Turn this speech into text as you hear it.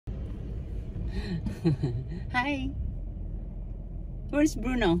Hi. Where's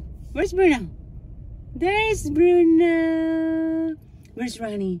Bruno? Where's Bruno? There's Bruno. Where's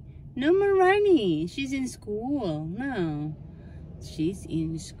Ronnie? No more Ronnie. She's in school. No. She's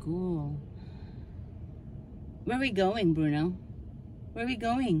in school. Where are we going, Bruno? Where are we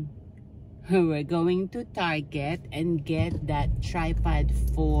going? We're going to Target and get that tripod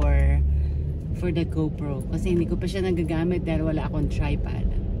for the Gopro. Kasi hindi ko pa siya nagagamit dahil wala akong tripod.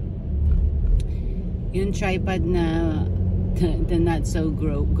 Yung tripod na the not so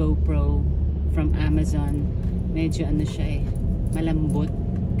GoPro from Amazon, medyo ano siya malambot.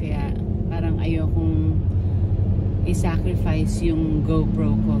 Kaya parang ayokong i-sacrifice yung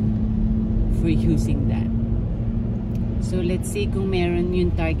GoPro ko for using that. So let's see kung meron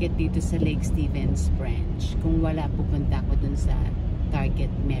yung Target dito sa Lake Stevens branch. Kung wala, pupunta ako dun sa Target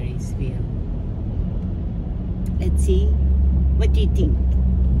Marysville. Let's see. What do you think?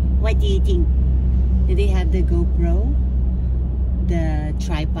 What do you think? Do they have the GoPro? The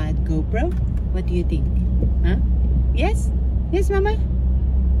tripod GoPro? What do you think? Huh? Yes? Yes, Mama?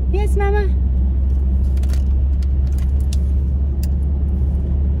 Yes, Mama?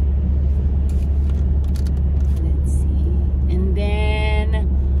 Let's see. And then,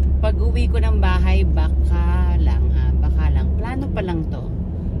 pag uwi ko ng bahay, baka lang. Plano pa lang to.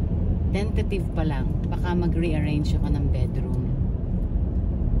 Tentative pa lang. Baka mag-rearrange ako ng bedroom.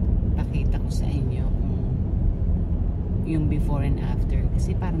 Pakita ko sa inyo kung yung before and after.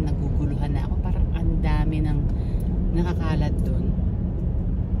 Kasi parang naguguluhan na ako. Parang ang dami ng nakakalat dun.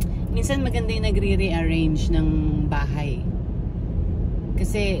 Minsan maganda yung nagre-rearrange ng bahay.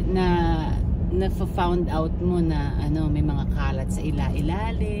 Kasi na-found out mo na may mga kalat sa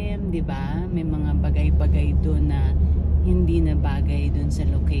ilalim, 'di ba? May mga bagay-bagay doon na hindi na bagay doon sa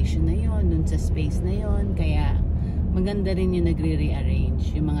location na 'yon, doon sa space na 'yon. Kaya maganda rin yung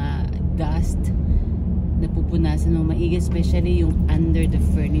nagre-rearrange, yung mga dust na pupunasan ng maigi, especially yung under the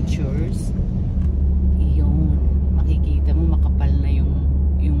furnitures. Yun, makikita mo makapal na yung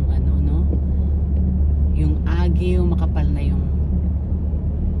yung agyo, makapal na yung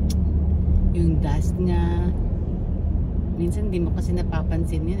dust nga. Minsan di mo kasi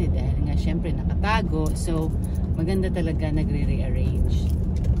napapansin yun dahil nga syempre nakatago. So maganda talaga nagre-rearrange.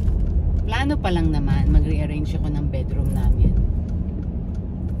 Plano pa lang naman magre-rearrange ako ng bedroom namin.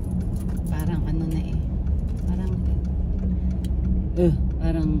 Parang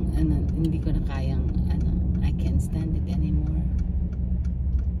parang hindi ko na kayang I can't stand it anymore.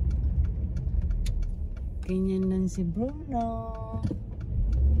 Ganyan lang si Bruno.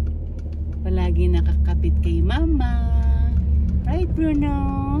 Palagi nakakapit kay Mama. Right,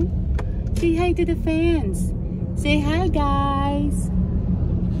 Bruno? Say hi to the fans. Say hi, guys.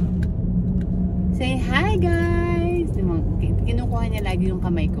 Say hi, guys. Kinukuha niya lagi yung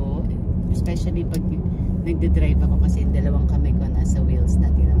kamay ko. Especially pag nagde-drive ako kasi dalawang kamay ko nasa wheels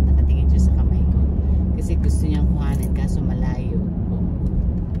natin. Nakatingin siya sa kamay ko. Kasi gusto niyang kuhanin kaso malayo.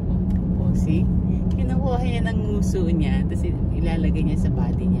 See? Kinukuha niya ng nguso niya. Tapos ilalagay niya sa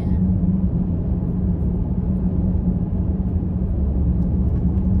body niya.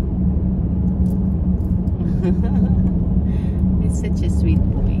 It's such a sweet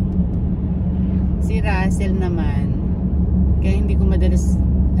boy. Si Russell naman, kaya hindi ko madalas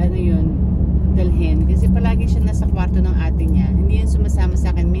dalhin kasi palagi siya nasa kwarto ng ate niya. Hindi yan sumasama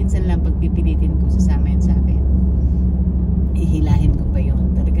sa akin. Minsan lang pagpipilitin ko sasama yan sa akin. Ihilahin ko pa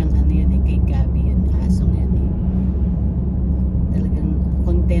yun. Talagang kay Gabi yun, asong yan Talagang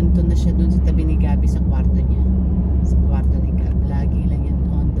kontento na siya dun sa tabi ni Gabi sa kwarto niya. Sa kwarto ni Gabi. Lagi lang yan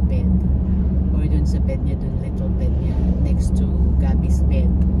on the bed. Or dun sa bed niya, dun little bed niya next to Gabi's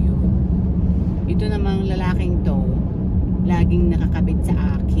bed. Yun. Ito namang lalaking to, laging nakakabit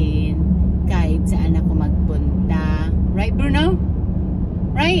sa akin kahit saan ako magpunta. Right, Bruno?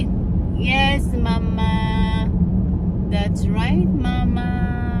 Right? Yes, Mama. That's right,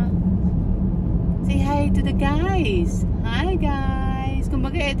 Mama. Say hi to the guys. Hi, guys.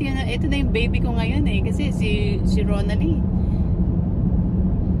 Kumbaga, ito na yung baby ko ngayon kasi si Ronalie.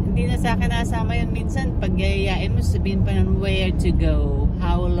 Hindi na sa akin nasama yun. Minsan, pag yayayain mo, sabihin pa ng where to go,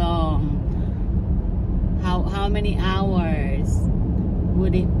 how long, how many hours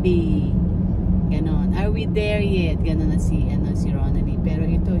would it be? Ganon. Are we there yet? Ganon na si Ronalie. Pero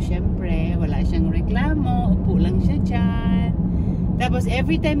ito, syempre, wala siyang reklamo. Upo lang siya dyan. Tapos,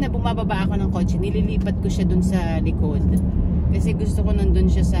 every time na bumababa ako ng kotse, nililipat ko siya dun sa likod. Kasi gusto ko nandun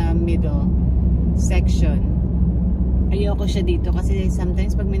siya sa middle section. Ayoko siya dito kasi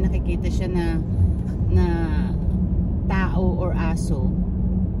sometimes pag may nakikita siya na tao or aso,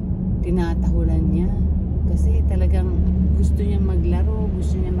 tinatahulan niya. Kasi talagang gusto niya maglaro,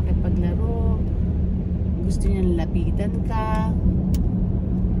 gusto niya makipaglaro. gusto niyang lapitan ka.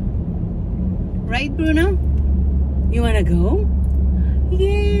 Right, Bruno? You wanna go?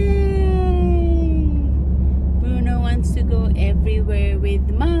 Yay! Bruno wants to go everywhere with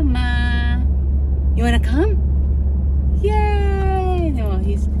Mama. You wanna come? Yay! No,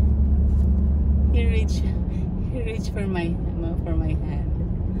 he reached for my hand.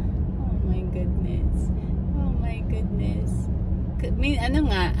 Oh my goodness. Oh my goodness. Ano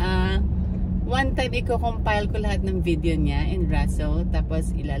nga, one time i-compile ko lahat ng video niya in Raso,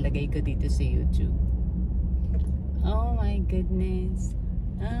 tapos ilalagay ko dito sa YouTube. Oh my goodness.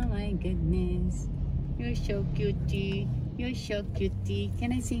 Oh my goodness. You're so cutie. You're so cutie.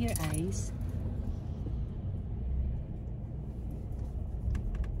 Can I see your eyes?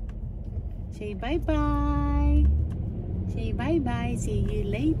 Say bye-bye. Say bye-bye. See you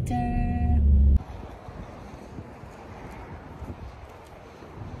later.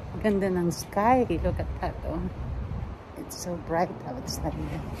 Ganda ng sky. Look at that. Oh. It's so bright outside.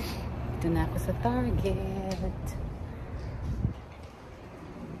 Ito na ako sa Target.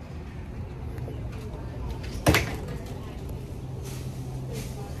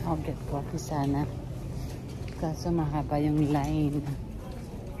 I'll get coffee sana. Kaso mahaba yung line.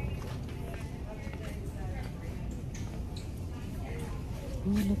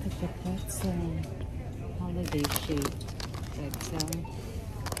 Oh, look at the pretzel. Holiday shaped pretzel.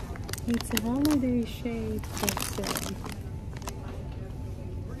 It's a holiday shaped pretzel.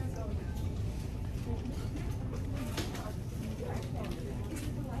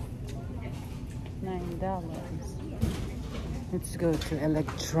 $9. Let's go to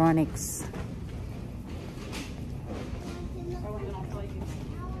electronics.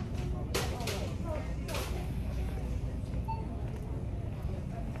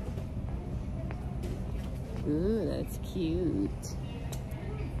 Ooh, that's cute.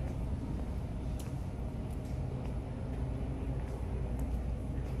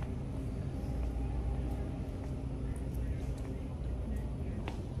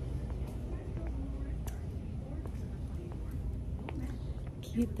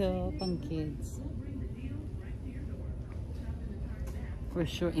 Cute pang kids. For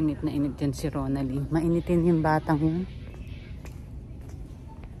sure, init na init yan si Ronald. Mainitin yung batang yun.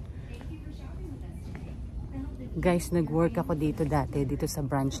 Guys, nag-work ako dito dati, dito sa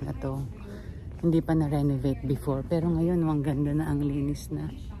branch na to. Hindi pa na-renovate before. Pero ngayon, ang ganda na, ang linis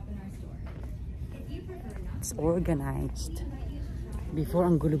na. It's organized. Before,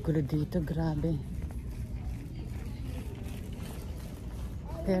 ang gulo-gulo dito, grabe.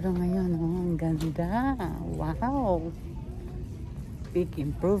 Pero ngayon, ang ganda. Wow! Big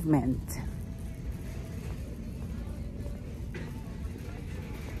improvement.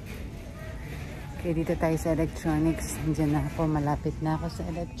 Okay, dito tayo sa electronics. Diyan na ako. Malapit na ako sa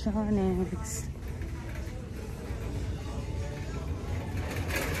electronics.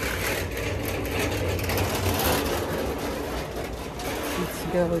 Let's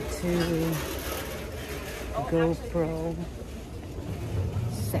go to Gopro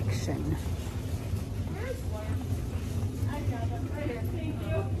section.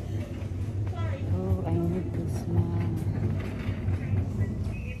 Oh, I need this now.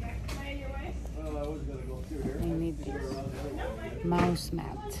 I need this mouse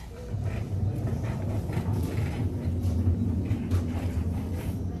mat.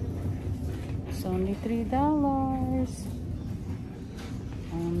 It's only $3.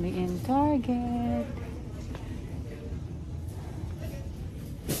 Only in Target.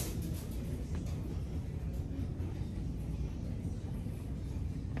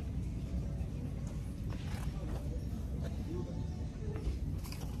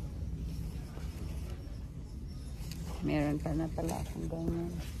 Meron pa na pala akong ganyan.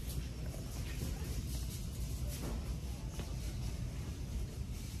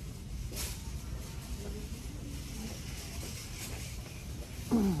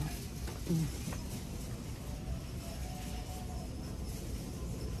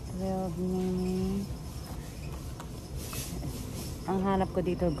 Ang hanap ko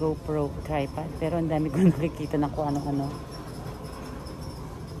dito GoPro tripod, pero ang dami ko nakikita na kung ano-ano.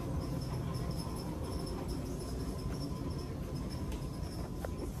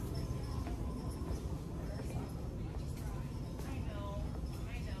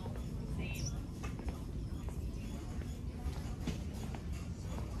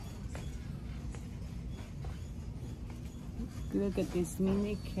 Look at this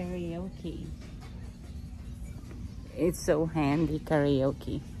mini karaoke. It's so handy,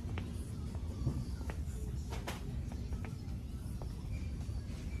 karaoke.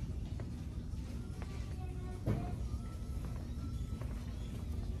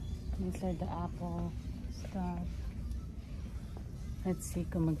 These are the apples. Stop. Let's see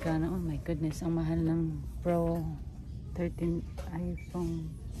kung magkano. Oh my goodness, ang mahal ng Pro 13 iPhone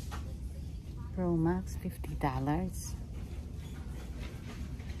Pro Max, $50.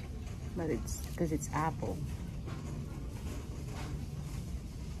 But it's because it's Apple.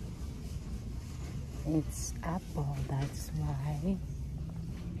 It's Apple, that's why.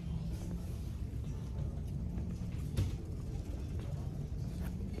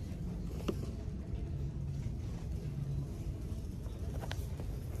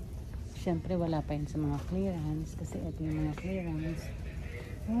 Siyempre wala pa yun sa mga clearance kasi ito yung mga clearance.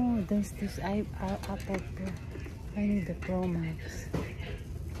 Oh, there's this Apple Pro. I need the Pro Max.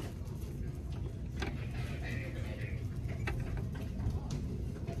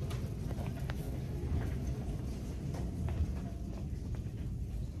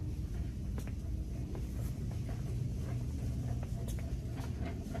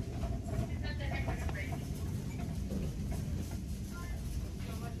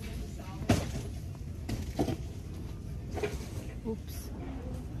 Oops.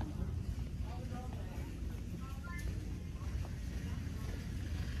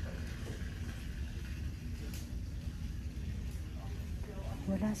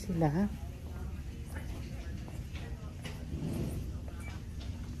 Wala sila.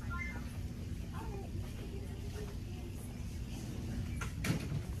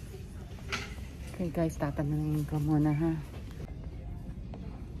 Okay guys, tatanungin ko muna ha.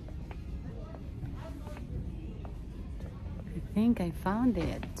 I think I found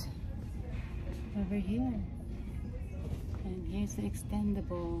it over here, and here's the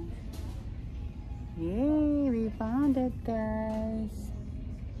extendable. Yay, we found it guys.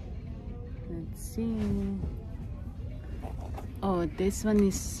 Let's see. Oh, this one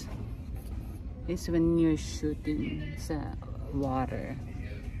is when you're shooting sa water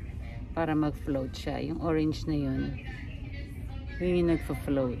para mag-float siya. Yung orange na yun yung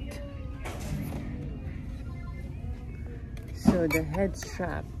nagfa-float. So the head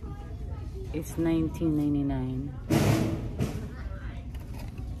strap is $19.99.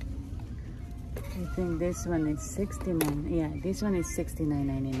 I think this one is $69. Yeah, this one is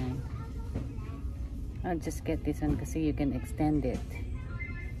 $69.99. I'll just get this one because you can extend it.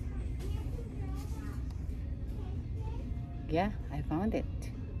 Yeah, I found it.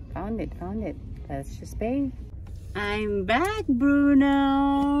 Found it. Let's just pay. I'm back,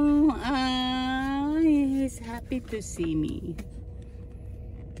 Bruno. He's happy to see me.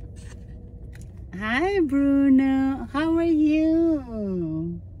 Hi, Bruno. How are you?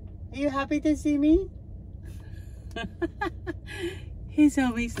 Are you happy to see me? He's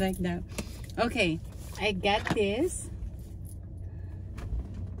always like that. Okay, I got this.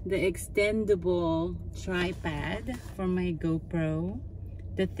 The extendable tripod for my GoPro.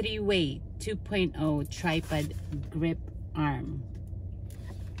 The 3-way 2.0 tripod grip arm.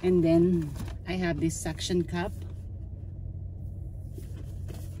 And then I have this suction cup.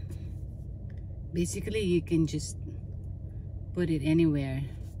 Basically, you can just put it anywhere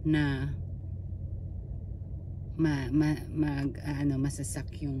na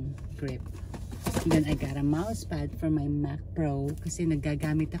masasak yung grip. And then I got a mouse pad for my Mac Pro kasi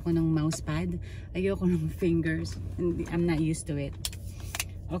nagagamit ako ng mouse pad. Ayoko ng fingers and I'm not used to it.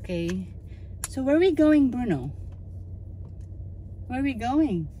 Okay, so where are we going, Bruno? Where are we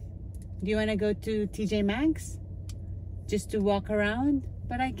going? Do you want to go to TJ Maxx? Just to walk around?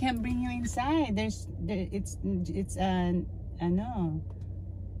 But I can't bring you inside. It's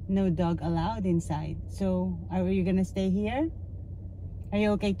no dog allowed inside. So are you gonna stay here? Are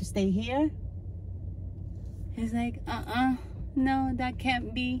you okay to stay here? He's like, no, that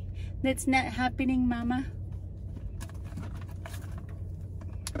can't be. That's not happening, Mama.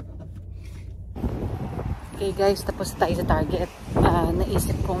 Okay guys, tapos tayo sa Target.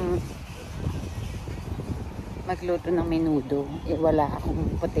 Naisip kong magluto ng menudo. Wala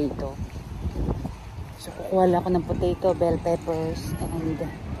akong potato. So kukuha lang ako ng potato, bell peppers, and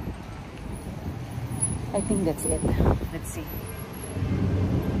I think that's it. Let's see.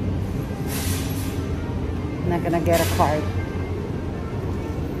 I'm not gonna get a card.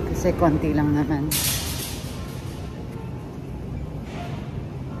 Kasi konti lang naman.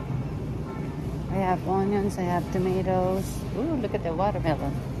 I have onions, I have tomatoes. Ooh, look at the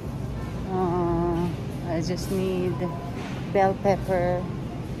watermelon. I just need bell pepper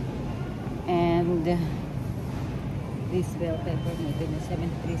and this bell pepper, my goodness,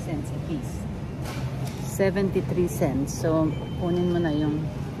 73 cents a piece. 73 cents. So, kunin mo na yung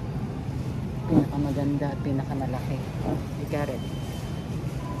pinakamaganda at pinakamalaki. You got it.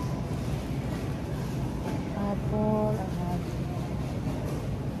 Apple,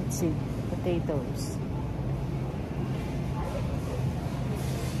 let's see, potatoes.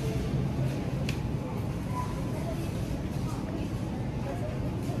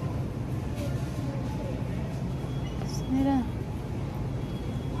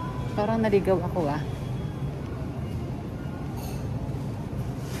 Parang naligaw ako ah.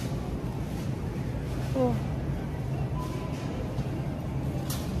 Oh.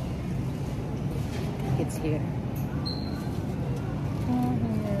 It's here. Oh,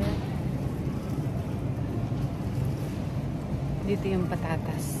 here. Dito yung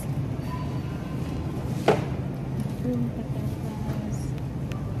patatas. Yung patatas.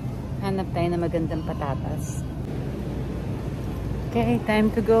 Hanap tayo na magandang patatas. Okay, time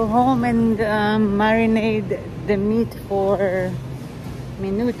to go home and marinate the meat for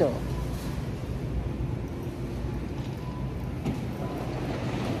menudo.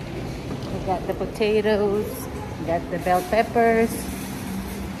 We got the potatoes, got the bell peppers,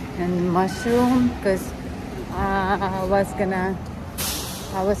 and mushroom because I was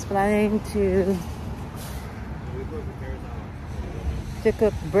planning to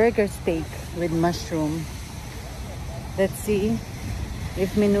cook burger steak with mushroom. Let's see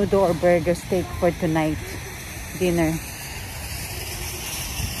if menudo or burger steak for tonight dinner.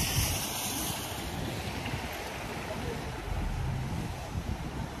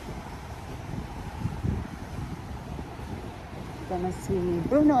 Gonna see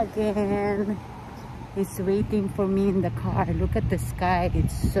Bruno again. He's waiting for me in the car. Look at the sky,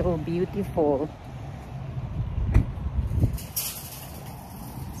 it's so beautiful.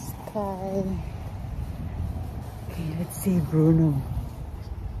 Sky. Okay, let's see Bruno.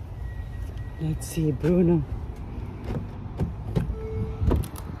 Let's see Bruno.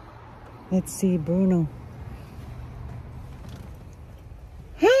 Let's see Bruno.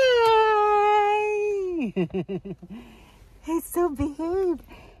 Hi! He's so behaved.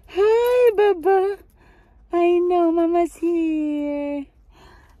 Hi, Baba. I know, Mama's here.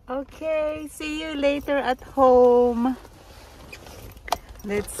 Okay, see you later at home.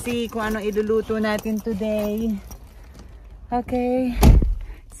 Let's see kung ano iluluto natin today. Okay.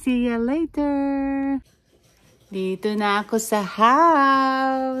 See you later. Dito na ako sa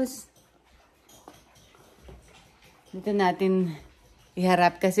house. Dito natin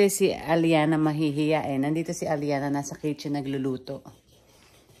iharap kasi si Aliana mahihiya eh. Nandito si Aliana nasa kitchen nagluluto.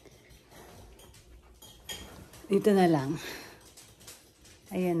 Dito na lang.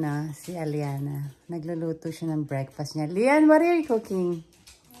 Ayan na si Aliana. Nagluluto siya ng breakfast niya. Lian, what are you cooking?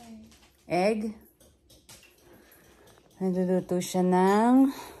 Egg? Nagluluto siya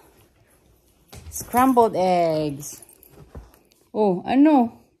ng scrambled eggs. Oh,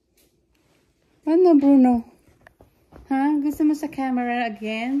 ano? Ano, Bruno? Ha? Gusto mo sa camera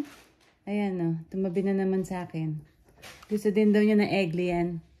again? Ayan, oh. Tumabi na naman sa akin. Gusto din daw niya ng egg,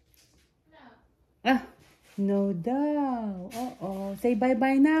 Lian. No. Ah, no daw. Uh-oh. Say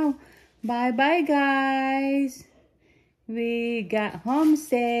bye-bye now. Bye-bye, guys. We got home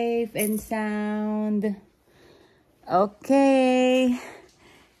safe and sound. Okay.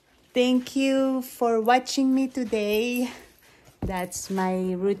 Thank you for watching me today. That's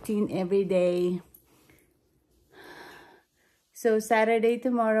my routine every day. So Saturday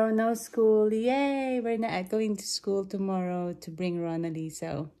tomorrow, no school. Yay! We're not going to school tomorrow to bring RONEE.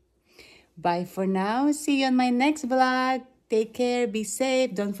 So bye for now. See you on my next vlog. Take care. Be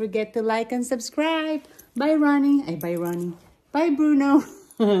safe. Don't forget to like and subscribe. Bye, Ronnie. Ay, bye, Ronnie. Bye, Bruno.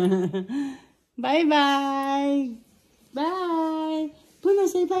 Bye-bye. Bye. Bruno,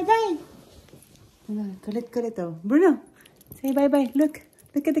 say bye-bye. Kulit-kulit oh. Bruno, say bye-bye. Look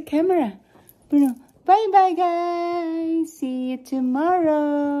at the camera. Bruno, bye-bye, guys. See you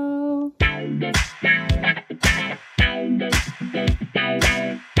tomorrow.